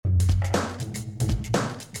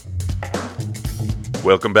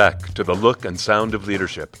Welcome back to The Look and Sound of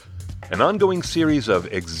Leadership, an ongoing series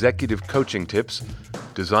of executive coaching tips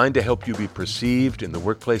designed to help you be perceived in the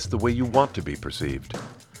workplace the way you want to be perceived.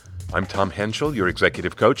 I'm Tom Henschel, your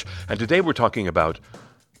executive coach, and today we're talking about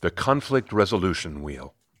the conflict resolution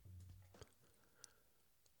wheel.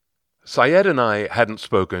 Syed and I hadn't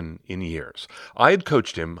spoken in years. I had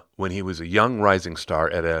coached him when he was a young rising star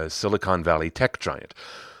at a Silicon Valley tech giant.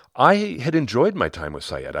 I had enjoyed my time with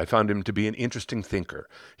Syed. I found him to be an interesting thinker.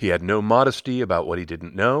 He had no modesty about what he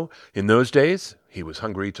didn't know. In those days, he was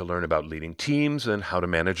hungry to learn about leading teams and how to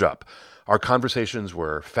manage up. Our conversations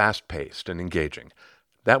were fast-paced and engaging.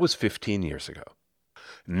 That was 15 years ago.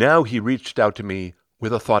 Now he reached out to me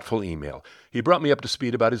with a thoughtful email. He brought me up to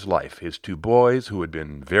speed about his life. His two boys, who had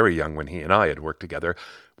been very young when he and I had worked together,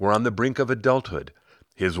 were on the brink of adulthood.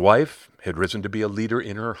 His wife had risen to be a leader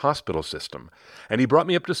in her hospital system, and he brought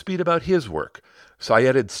me up to speed about his work.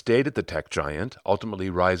 Syed had stayed at the tech giant, ultimately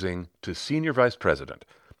rising to senior vice president.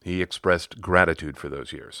 He expressed gratitude for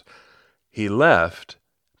those years. He left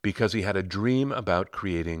because he had a dream about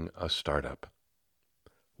creating a startup.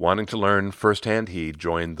 Wanting to learn firsthand, he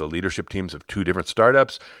joined the leadership teams of 2 different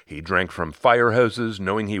startups. He drank from fire hoses,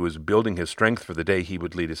 knowing he was building his strength for the day he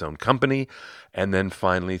would lead his own company. And then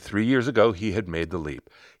finally, 3 years ago, he had made the leap.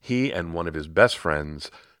 He and one of his best friends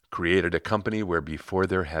created a company where before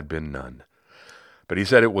there had been none. But he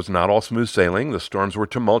said it was not all smooth sailing. The storms were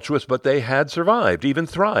tumultuous, but they had survived, even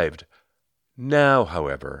thrived. Now,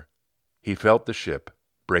 however, he felt the ship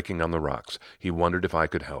breaking on the rocks. He wondered if I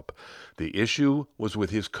could help. The issue was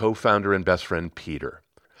with his co-founder and best friend, Peter.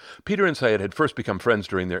 Peter and Syed had first become friends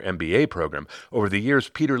during their MBA program. Over the years,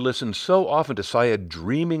 Peter listened so often to Syed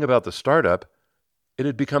dreaming about the startup, it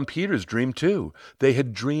had become Peter's dream too. They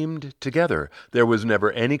had dreamed together. There was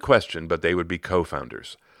never any question but they would be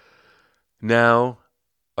co-founders. Now,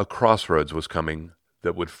 a crossroads was coming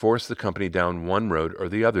that would force the company down one road or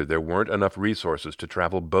the other. There weren't enough resources to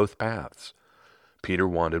travel both paths. Peter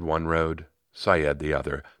wanted one road, Syed the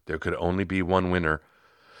other. There could only be one winner.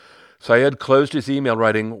 Syed closed his email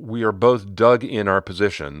writing, "We are both dug in our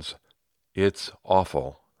positions. It's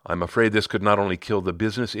awful. I'm afraid this could not only kill the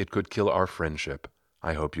business, it could kill our friendship.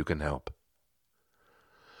 I hope you can help."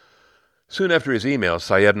 Soon after his email,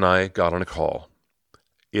 Syed and I got on a call.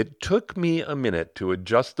 It took me a minute to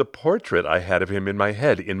adjust the portrait I had of him in my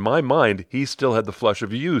head. In my mind, he still had the flush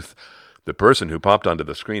of youth. The person who popped onto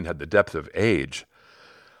the screen had the depth of age.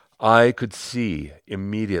 I could see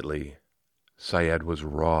immediately Syed was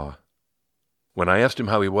raw. When I asked him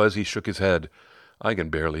how he was, he shook his head. "I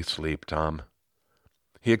can barely sleep, Tom."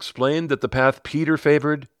 He explained that the path Peter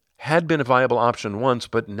favored had been a viable option once,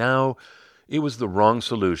 but now it was the wrong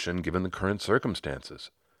solution given the current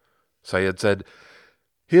circumstances. Syed said,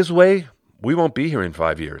 "His way, we won't be here in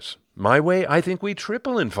 5 years. My way, I think we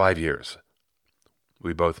triple in 5 years."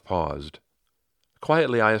 We both paused.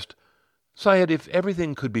 Quietly I asked, "Syed, if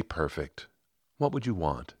everything could be perfect, what would you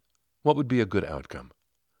want? What would be a good outcome?"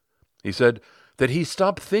 He said that he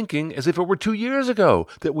stopped thinking as if it were 2 years ago,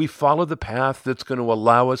 that we follow the path that's going to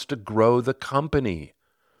allow us to grow the company.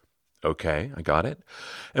 Okay, I got it.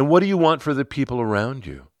 "And what do you want for the people around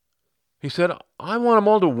you?" He said, "I want them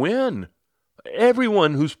all to win.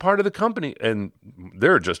 Everyone who's part of the company, and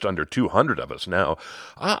there are just under 200 of us now,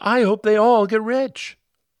 I hope they all get rich."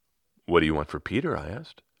 "What do you want for Peter?" I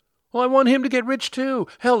asked. "Well, I want him to get rich too.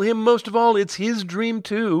 Hell, him most of all. It's his dream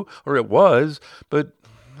too, or it was, but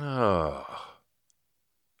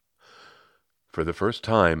For the first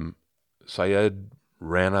time, Syed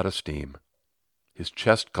ran out of steam. His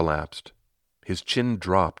chest collapsed. His chin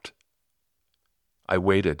dropped. I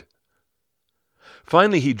waited.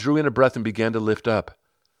 Finally, he drew in a breath and began to lift up.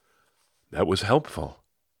 That was helpful.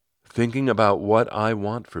 Thinking about what I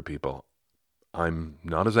want for people. "I'm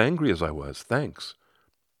not as angry as I was, thanks."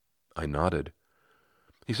 I nodded.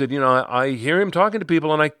 He said, I hear him talking to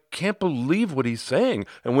people and I can't believe what he's saying.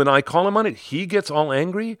 And when I call him on it, he gets all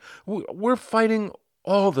angry. We're fighting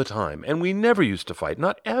all the time, and we never used to fight,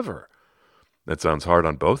 not ever." "That sounds hard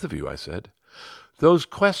on both of you," I said. Those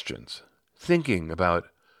questions, thinking about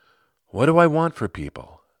what do I want for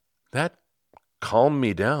people, that calmed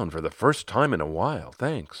me down for the first time in a while.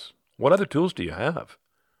 Thanks. What other tools do you have?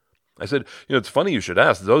 I said, it's funny you should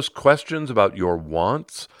ask. Those questions about your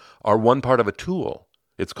wants are one part of a tool.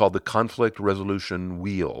 It's called the conflict resolution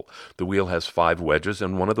wheel. The wheel has 5 wedges,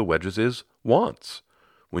 and one of the wedges is wants.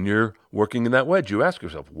 When you're working in that wedge, you ask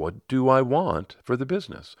yourself, what do I want for the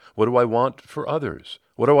business? What do I want for others?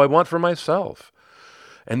 What do I want for myself?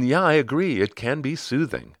 And yeah, I agree, it can be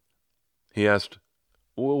soothing. He asked,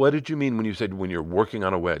 well, what did you mean when you said when you're working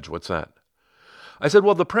on a wedge? What's that? I said,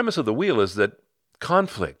 well, the premise of the wheel is that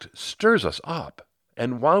Conflict stirs us up.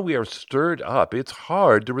 And while we are stirred up, it's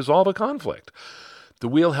hard to resolve a conflict. The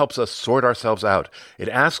wheel helps us sort ourselves out. It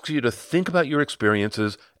asks you to think about your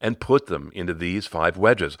experiences and put them into these 5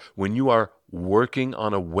 wedges. When you are working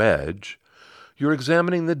on a wedge, you're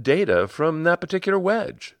examining the data from that particular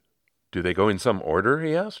wedge. Do they go in some order,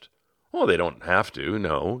 he asked. Oh, they don't have to,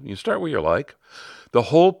 no. You start where you like. The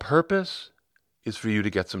whole purpose is for you to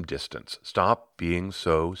get some distance. Stop being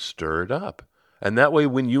so stirred up. And that way,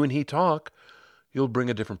 when you and he talk, you'll bring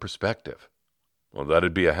a different perspective. Well,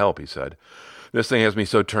 that'd be a help, he said. This thing has me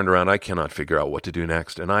so turned around I cannot figure out what to do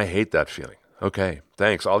next, and I hate that feeling. Okay,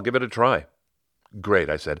 thanks. I'll give it a try. Great,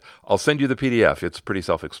 I said. I'll send you the PDF. It's pretty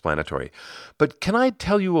self-explanatory. But can I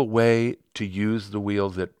tell you a way to use the wheel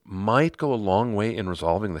that might go a long way in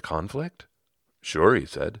resolving the conflict? Sure, he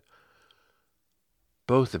said.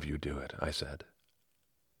 Both of you do it, I said.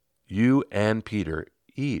 You and Peter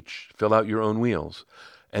each fill out your own wheels,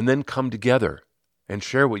 and then come together and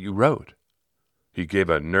share what you wrote. He gave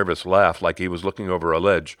a nervous laugh like he was looking over a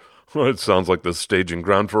ledge. It sounds like the staging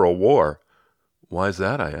ground for a war. Why's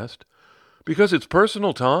that? I asked. Because it's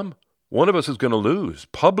personal, Tom. One of us is going to lose,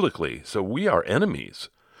 publicly, so we are enemies.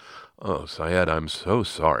 Oh, Syed, I'm so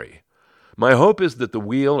sorry. My hope is that the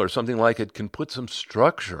wheel or something like it can put some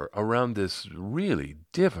structure around this really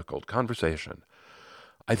difficult conversation.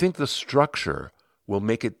 I think the structure will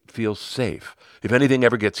make it feel safe. If anything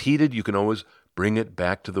ever gets heated, you can always bring it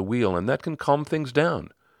back to the wheel, and that can calm things down.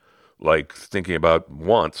 Like thinking about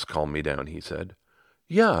wants calm me down, he said.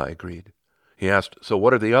 Yeah, I agreed. He asked, so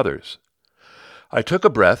what are the others? I took a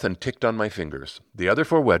breath and ticked on my fingers. The other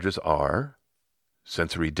 4 wedges are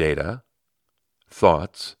sensory data,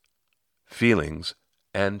 thoughts, feelings,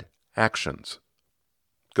 and actions.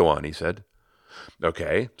 Go on, he said.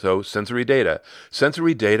 Okay, so sensory data.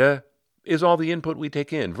 Sensory data is all the input we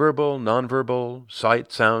take in, verbal, nonverbal,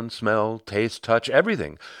 sight, sound, smell, taste, touch,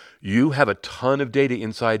 everything. You have a ton of data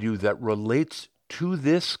inside you that relates to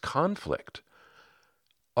this conflict.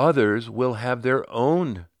 Others will have their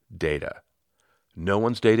own data. No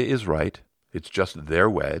one's data is right. It's just their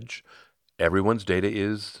wedge. Everyone's data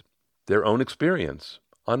is their own experience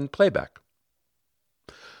on playback.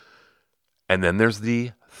 And then there's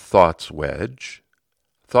the thoughts wedge.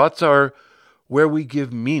 Thoughts are where we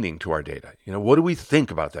give meaning to our data. What do we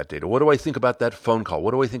think about that data? What do I think about that phone call?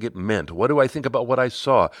 What do I think it meant? What do I think about what I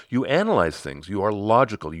saw? You analyze things. You are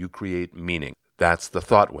logical. You create meaning. That's the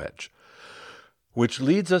thought wedge. Which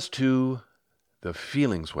leads us to the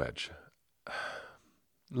feelings wedge.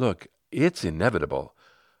 Look, it's inevitable.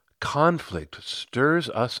 Conflict stirs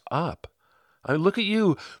us up. Look at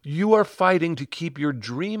you. You are fighting to keep your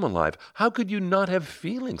dream alive. How could you not have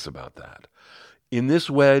feelings about that? In this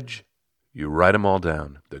wedge, you write them all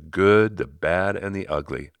down, the good, the bad, and the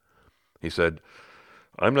ugly. He said,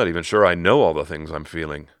 I'm not even sure I know all the things I'm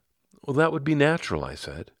feeling. Well, that would be natural, I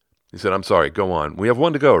said. He said, I'm sorry, go on. We have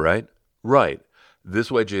one to go, right? Right. This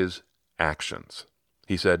wedge is actions.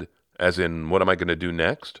 He said, as in, what am I going to do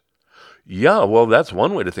next? Yeah, well, that's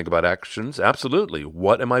one way to think about actions. Absolutely.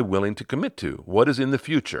 What am I willing to commit to? What is in the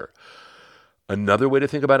future? Another way to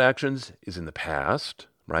think about actions is in the past,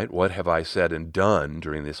 right? What have I said and done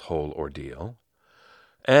during this whole ordeal?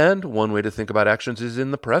 And one way to think about actions is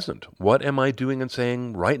in the present. What am I doing and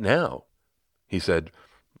saying right now? He said,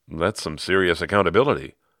 that's some serious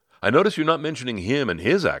accountability. I notice you're not mentioning him and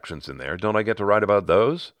his actions in there. Don't I get to write about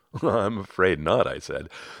those? I'm afraid not, I said.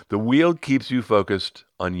 The wheel keeps you focused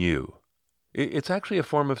on you. It's actually a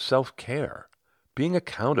form of self-care. Being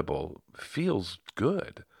accountable feels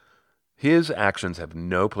good. His actions have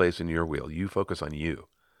no place in your wheel. You focus on you.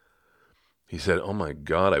 He said, oh my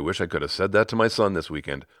God, I wish I could have said that to my son this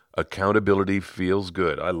weekend. Accountability feels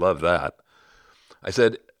good. I love that. I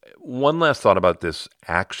said, one last thought about this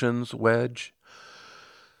actions wedge.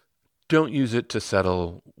 Don't use it to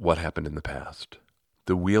settle what happened in the past.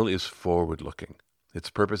 The wheel is forward-looking. Its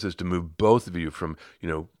purpose is to move both of you from,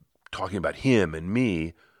 talking about him and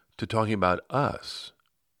me to talking about us.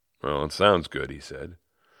 Well, it sounds good, he said.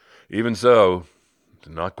 Even so, it's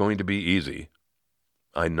not going to be easy.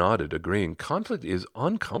 I nodded, agreeing. Conflict is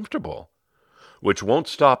uncomfortable. Which won't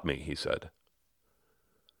stop me, he said.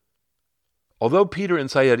 Although Peter and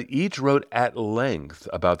Syed each wrote at length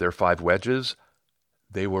about their 5 wedges,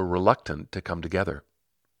 they were reluctant to come together.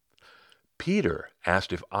 Peter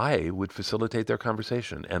asked if I would facilitate their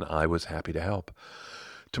conversation, and I was happy to help.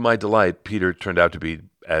 To my delight, Peter turned out to be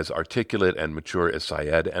as articulate and mature as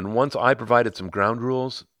Syed, and once I provided some ground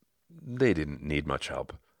rules, they didn't need much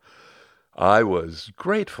help. I was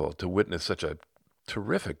grateful to witness such a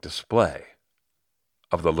terrific display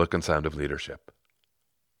of the look and sound of leadership.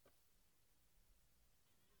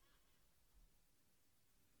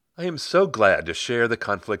 I am so glad to share the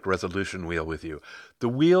conflict resolution wheel with you. The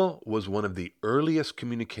wheel was one of the earliest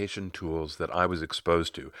communication tools that I was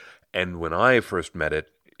exposed to, and when I first met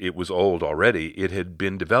it, it was old already. It had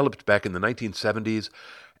been developed back in the 1970s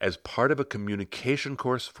as part of a communication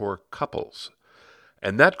course for couples.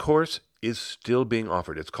 And that course is still being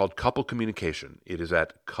offered. It's called Couple Communication. It is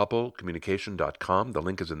at couplecommunication.com. The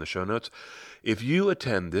link is in the show notes. If you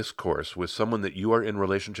attend this course with someone that you are in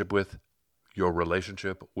relationship with, your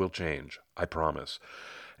relationship will change, I promise.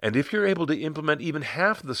 And if you're able to implement even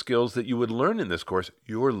half the skills that you would learn in this course,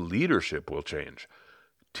 your leadership will change.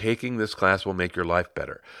 Taking this class will make your life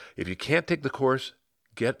better. If you can't take the course,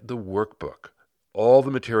 get the workbook. All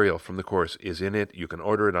the material from the course is in it. You can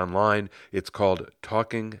order it online. It's called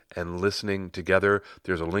Talking and Listening Together.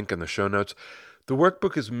 There's a link in the show notes. The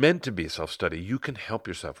workbook is meant to be self-study. You can help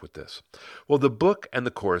yourself with this. Well, the book and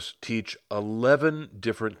the course teach 11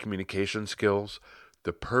 different communication skills.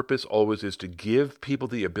 The purpose always is to give people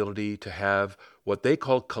the ability to have what they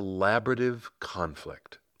call collaborative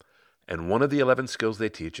conflict. And one of the 11 skills they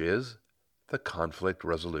teach is the conflict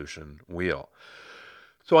resolution wheel.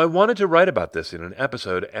 So I wanted to write about this in an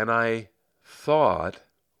episode, and I thought,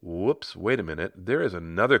 whoops, wait a minute, there is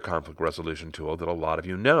another conflict resolution tool that a lot of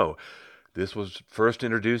you know. This was first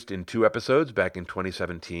introduced in 2 episodes back in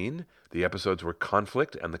 2017. The episodes were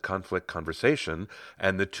Conflict and the Conflict Conversation,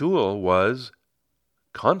 and the tool was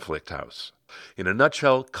Conflict House. In a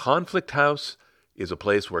nutshell, Conflict House is a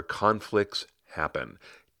place where conflicts happen.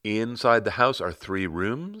 Inside the house are 3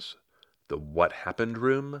 rooms: the what happened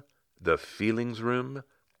room, the feelings room,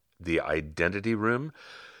 the identity room.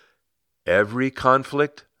 Every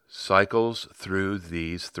conflict cycles through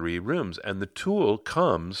these 3 rooms, and the tool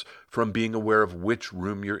comes from being aware of which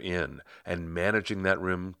room you're in and managing that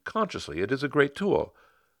room consciously. It is a great tool.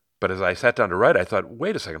 But as I sat down to write, I thought,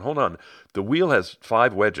 wait a second, hold on. The wheel has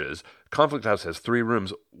 5 wedges. Conflict House has 3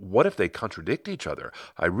 rooms. What if they contradict each other?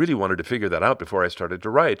 I really wanted to figure that out before I started to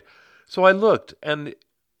write. So I looked, and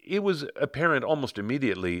it was apparent almost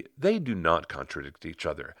immediately they do not contradict each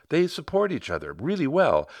other. They support each other really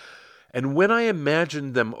well. And when I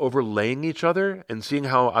imagined them overlaying each other and seeing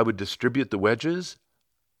how I would distribute the wedges,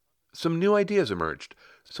 some new ideas emerged.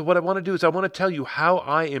 So what I want to do is I want to tell you how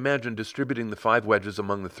I imagine distributing the 5 wedges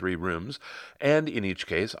among the 3 rooms, and in each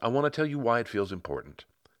case, I want to tell you why it feels important.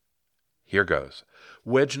 Here goes.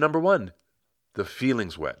 Wedge number 1, the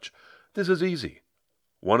feelings wedge. This is easy.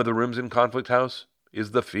 One of the rooms in Conflict House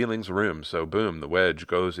is the feelings room. So boom, the wedge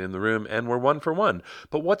goes in the room and we're 1 for 1.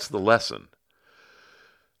 But what's the lesson?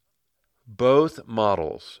 Both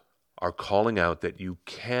models are calling out that you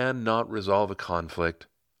cannot resolve a conflict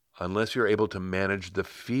unless you're able to manage the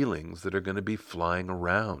feelings that are going to be flying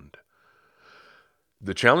around.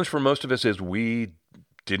 The challenge for most of us is we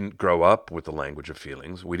didn't grow up with the language of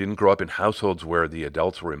feelings. We didn't grow up in households where the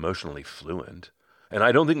adults were emotionally fluent. And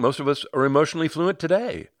I don't think most of us are emotionally fluent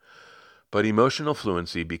today. But emotional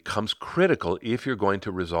fluency becomes critical if you're going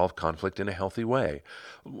to resolve conflict in a healthy way.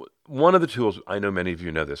 One of the tools, I know many of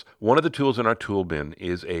you know this, one of the tools in our tool bin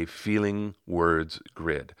is a feeling words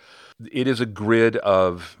grid. It is a grid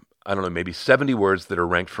of, maybe 70 words that are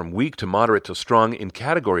ranked from weak to moderate to strong in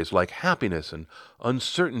categories like happiness and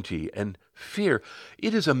uncertainty and fear.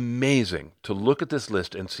 It is amazing to look at this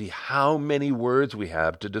list and see how many words we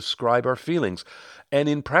have to describe our feelings. And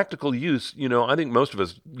in practical use, I think most of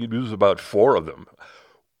us use about 4 of them.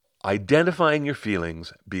 Identifying your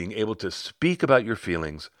feelings, being able to speak about your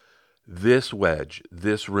feelings, this wedge,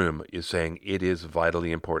 this room is saying it is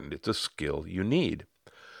vitally important. It's a skill you need.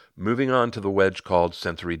 Moving on to the wedge called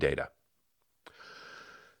sensory data.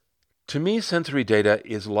 To me, sensory data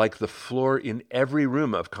is like the floor in every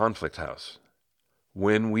room of Conflict House.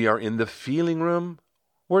 When we are in the feeling room,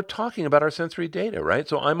 we're talking about our sensory data, right?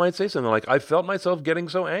 So I might say something like, I felt myself getting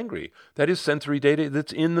so angry. That is sensory data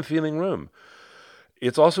that's in the feeling room.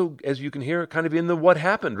 It's also, as you can hear, kind of in the what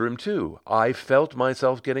happened room too. I felt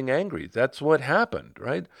myself getting angry. That's what happened,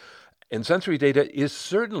 right? And sensory data is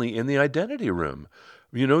certainly in the identity room.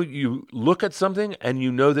 You look at something and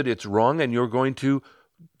you know that it's wrong and you're going to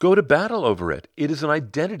go to battle over it. It is an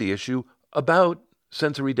identity issue about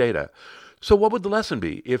sensory data. So what would the lesson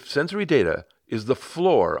be? If sensory data is the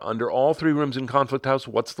floor under all 3 rooms in Conflict House,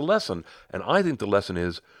 what's the lesson? And I think the lesson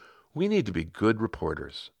is we need to be good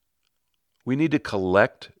reporters. We need to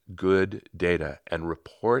collect good data and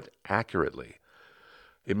report accurately.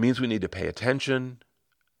 It means we need to pay attention,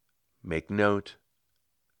 make note,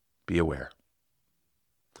 be aware.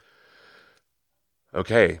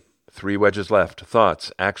 Okay, 3 wedges left.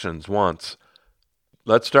 Thoughts, actions, wants.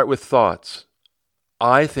 Let's start with thoughts.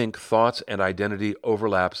 I think thoughts and identity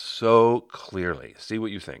overlap so clearly. See what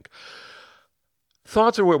you think.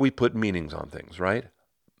 Thoughts are where we put meanings on things, right?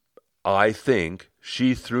 I think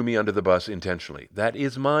she threw me under the bus intentionally. That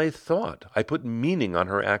is my thought. I put meaning on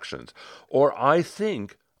her actions. Or I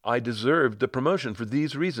think I deserved the promotion for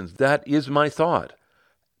these reasons. That is my thought.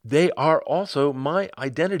 They are also my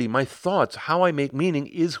identity, my thoughts. How I make meaning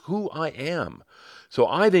is who I am. So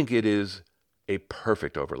I think it is a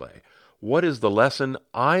perfect overlay. What is the lesson?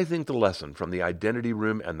 I think the lesson from the identity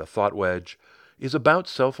room and the thought wedge is about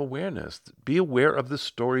self-awareness. Be aware of the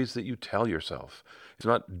stories that you tell yourself. It's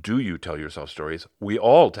not, do you tell yourself stories? We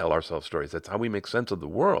all tell ourselves stories. That's how we make sense of the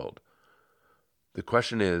world. The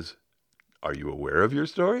question is, are you aware of your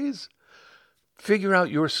stories? Figure out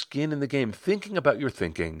your skin in the game. Thinking about your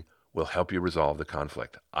thinking will help you resolve the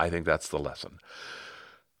conflict. I think that's the lesson.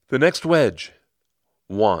 The next wedge,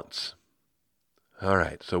 wants. All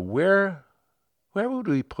right, so where would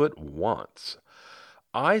we put wants?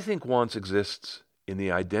 I think wants exists in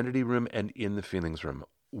the identity room and in the feelings room.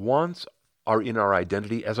 Wants are in our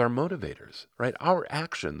identity as our motivators, right? Our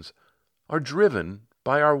actions are driven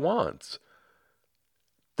by our wants.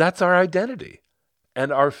 That's our identity.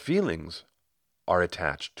 And our feelings are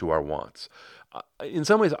attached to our wants. In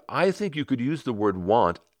some ways, I think you could use the word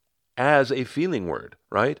want as a feeling word,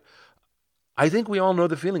 right? I think we all know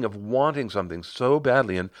the feeling of wanting something so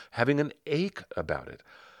badly and having an ache about it.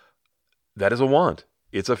 That is a want.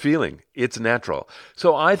 It's a feeling. It's natural.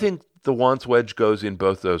 So I think the wants wedge goes in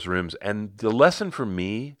both those rooms. And the lesson for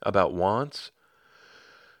me about wants,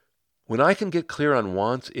 when I can get clear on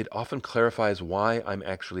wants, it often clarifies why I'm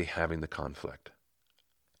actually having the conflict.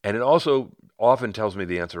 And it also often tells me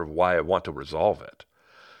the answer of why I want to resolve it.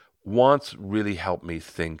 Wants really help me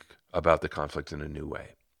think about the conflict in a new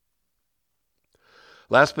way.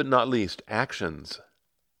 Last but not least, actions.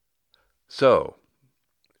 So,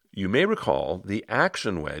 you may recall the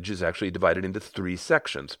action wedge is actually divided into 3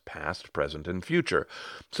 sections, past, present, and future.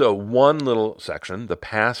 So one little section, the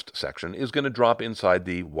past section, is going to drop inside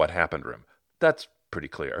the what happened room. That's pretty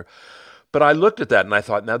clear. But I looked at that and I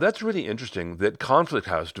thought, now that's really interesting that Conflict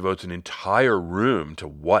House devotes an entire room to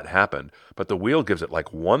what happened, but the wheel gives it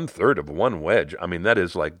like 1/3 of one wedge. I mean, that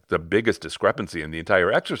is like the biggest discrepancy in the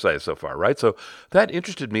entire exercise so far, right? So that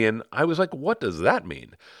interested me and I was like, what does that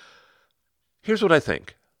mean? Here's what I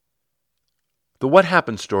think. The what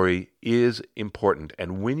happened story is important,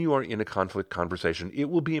 and when you are in a conflict conversation, it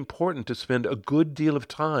will be important to spend a good deal of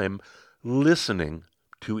time listening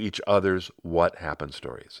to each other's what happened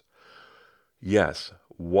stories. Yes,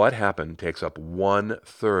 what happened takes up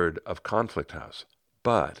 1/3 of Conflict House,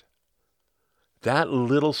 but that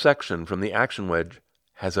little section from the action wedge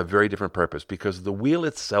has a very different purpose because the wheel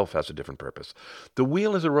itself has a different purpose. The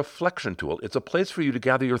wheel is a reflection tool. It's a place for you to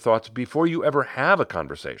gather your thoughts before you ever have a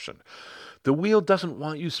conversation. The wheel doesn't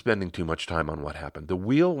want you spending too much time on what happened. The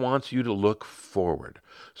wheel wants you to look forward.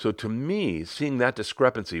 So to me, seeing that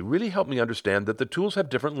discrepancy really helped me understand that the tools have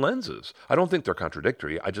different lenses. I don't think they're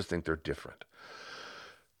contradictory. I just think they're different.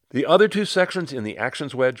 The other 2 sections in the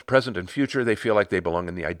actions wedge, present and future, they feel like they belong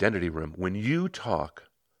in the identity room. When you talk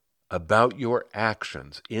about your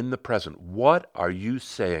actions in the present, what are you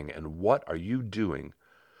saying and what are you doing?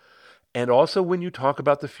 And also when you talk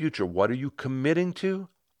about the future, what are you committing to?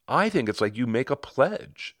 I think it's like you make a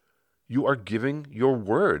pledge. You are giving your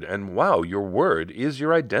word, and wow, your word is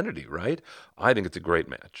your identity, right? I think it's a great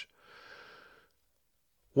match.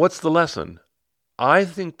 What's the lesson? I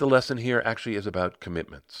think the lesson here actually is about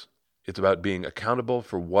commitments. It's about being accountable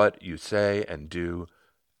for what you say and do,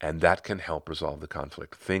 and that can help resolve the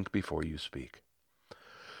conflict. Think before you speak.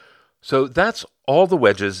 So that's all the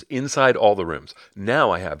wedges inside all the rooms. Now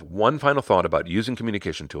I have one final thought about using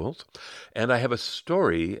communication tools, and I have a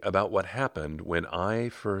story about what happened when I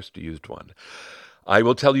first used one. I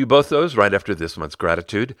will tell you both those right after this month's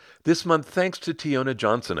gratitude. This month, thanks to Tiona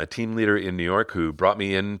Johnson, a team leader in New York who brought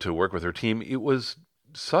me in to work with her team. It was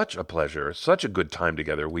such a pleasure, such a good time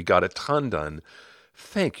together. We got a ton done.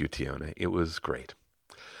 Thank you, Tiona. It was great.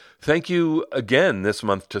 Thank you again this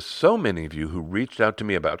month to so many of you who reached out to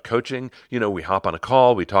me about coaching. You know, we hop on a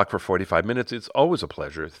call, we talk for 45 minutes. It's always a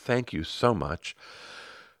pleasure. Thank you so much.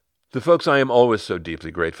 The folks I am always so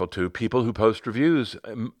deeply grateful to, people who post reviews.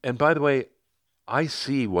 And by the way, I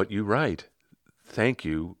see what you write. Thank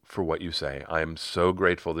you for what you say. I am so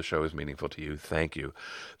grateful the show is meaningful to you. Thank you.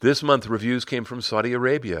 This month, reviews came from Saudi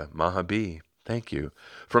Arabia, Mahabi. Thank you.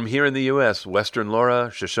 From here in the U.S., Western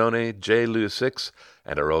Laura, Shoshone, J. Lou 6,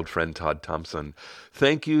 and our old friend Todd Thompson.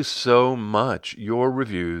 Thank you so much. Your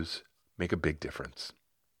reviews make a big difference.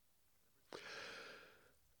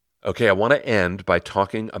 Okay, I want to end by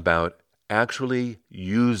talking about actually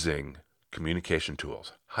using communication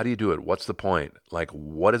tools. How do you do it? What's the point? Like,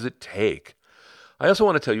 what does it take? I also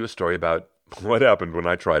want to tell you a story about what happened when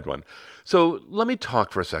I tried one. So let me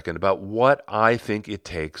talk for a second about what I think it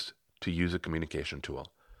takes to use a communication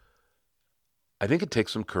tool. I think it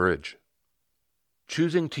takes some courage.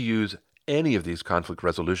 Choosing to use any of these conflict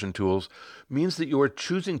resolution tools means that you are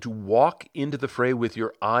choosing to walk into the fray with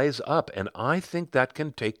your eyes up, and I think that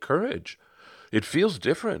can take courage. It feels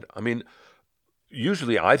different. I mean,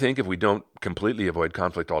 usually I think if we don't completely avoid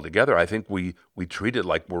conflict altogether, I think we treat it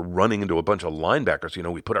like we're running into a bunch of linebackers. You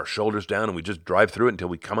know, we put our shoulders down and we just drive through it until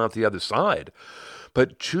we come out the other side.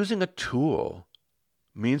 But choosing a tool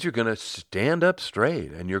means you're going to stand up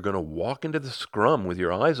straight and you're going to walk into the scrum with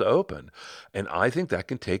your eyes open. And I think that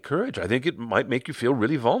can take courage. I think it might make you feel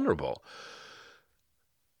really vulnerable.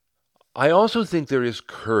 I also think there is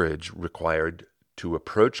courage required to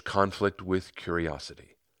approach conflict with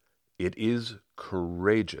curiosity. It is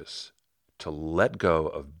courageous to let go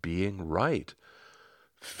of being right.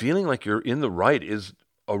 Feeling like you're in the right is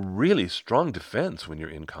a really strong defense when you're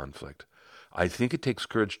in conflict. I think it takes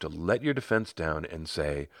courage to let your defense down and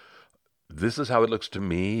say, this is how it looks to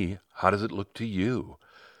me. How does it look to you?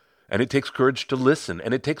 And it takes courage to listen,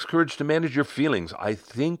 and it takes courage to manage your feelings. I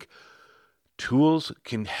think tools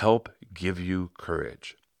can help give you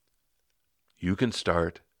courage. You can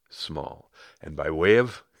start small. And by way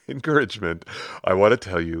of encouragement, I want to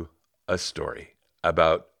tell you a story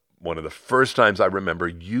about one of the first times I remember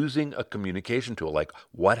using a communication tool. Like,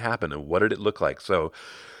 what happened and what did it look like? So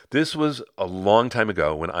this was a long time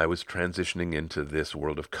ago when I was transitioning into this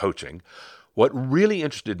world of coaching. What really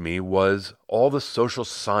interested me was all the social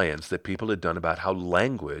science that people had done about how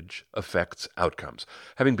language affects outcomes.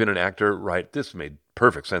 Having been an actor, right, this made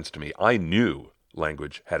perfect sense to me. I knew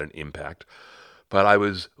language had an impact, but I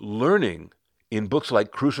was learning in books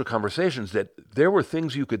like Crucial Conversations that there were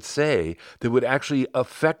things you could say that would actually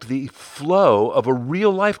affect the flow of a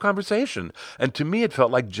real-life conversation. And to me, it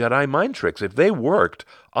felt like Jedi mind tricks. If they worked,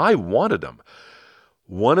 I wanted them.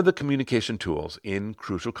 One of the communication tools in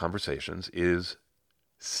Crucial Conversations is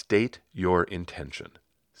state your intention.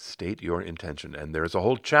 State your intention. And there's a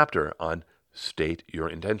whole chapter on state your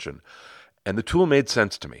intention. And the tool made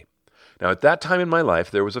sense to me. Now, at that time in my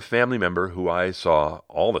life, there was a family member who I saw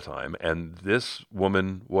all the time, and this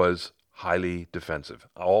woman was highly defensive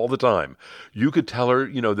all the time. You could tell her,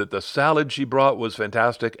 that the salad she brought was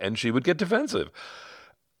fantastic, and she would get defensive.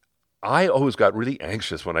 I always got really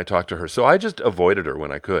anxious when I talked to her, so I just avoided her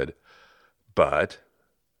when I could. But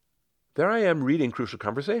there I am reading Crucial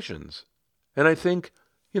Conversations, and I think,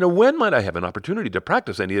 when might I have an opportunity to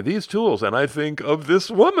practice any of these tools? And I think of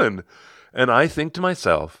this woman, and I think to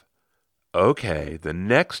myself, okay, the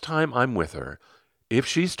next time I'm with her, if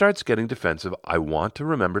she starts getting defensive, I want to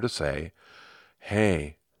remember to say,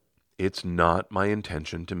 hey, it's not my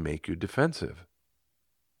intention to make you defensive.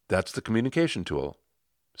 That's the communication tool.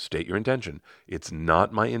 State your intention. It's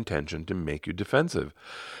not my intention to make you defensive.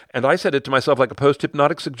 And I said it to myself like a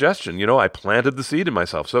post-hypnotic suggestion. I planted the seed in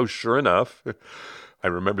myself. So sure enough, I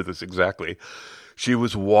remember this exactly. She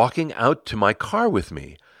was walking out to my car with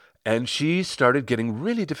me. And she started getting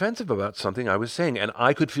really defensive about something I was saying. And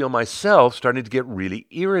I could feel myself starting to get really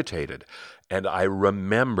irritated. And I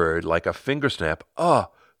remembered like a finger snap,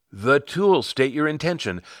 the tool, state your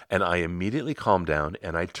intention. And I immediately calmed down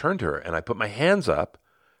and I turned to her and I put my hands up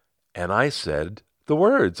and I said the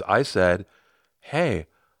words. I said, hey,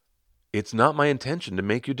 it's not my intention to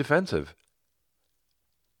make you defensive.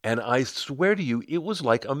 And I swear to you, it was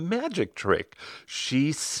like a magic trick.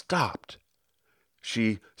 She stopped.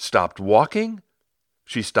 She stopped walking,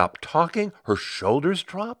 she stopped talking, her shoulders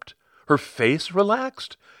dropped, her face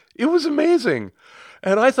relaxed. It was amazing.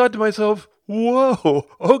 And I thought to myself, whoa,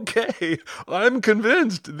 okay, I'm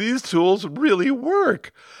convinced these tools really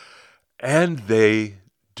work. And they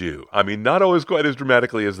do. I mean, not always quite as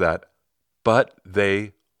dramatically as that, but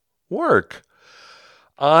they work.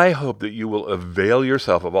 I hope that you will avail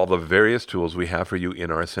yourself of all the various tools we have for you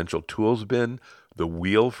in our Essential Tools bin, the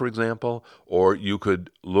wheel, for example, or you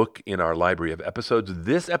could look in our library of episodes.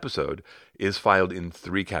 This episode is filed in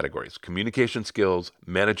 3 categories: communication skills,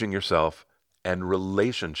 managing yourself, and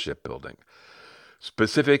relationship building.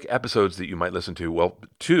 Specific episodes that you might listen to, well,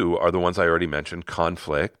 2 are the ones I already mentioned,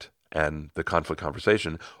 conflict and the conflict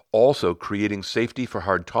conversation. Also, creating safety for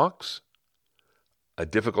hard talks, a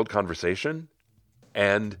difficult conversation,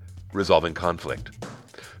 and resolving conflict.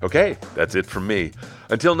 Okay, that's it from me.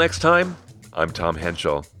 Until next time, I'm Tom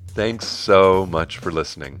Henschel. Thanks so much for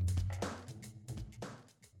listening.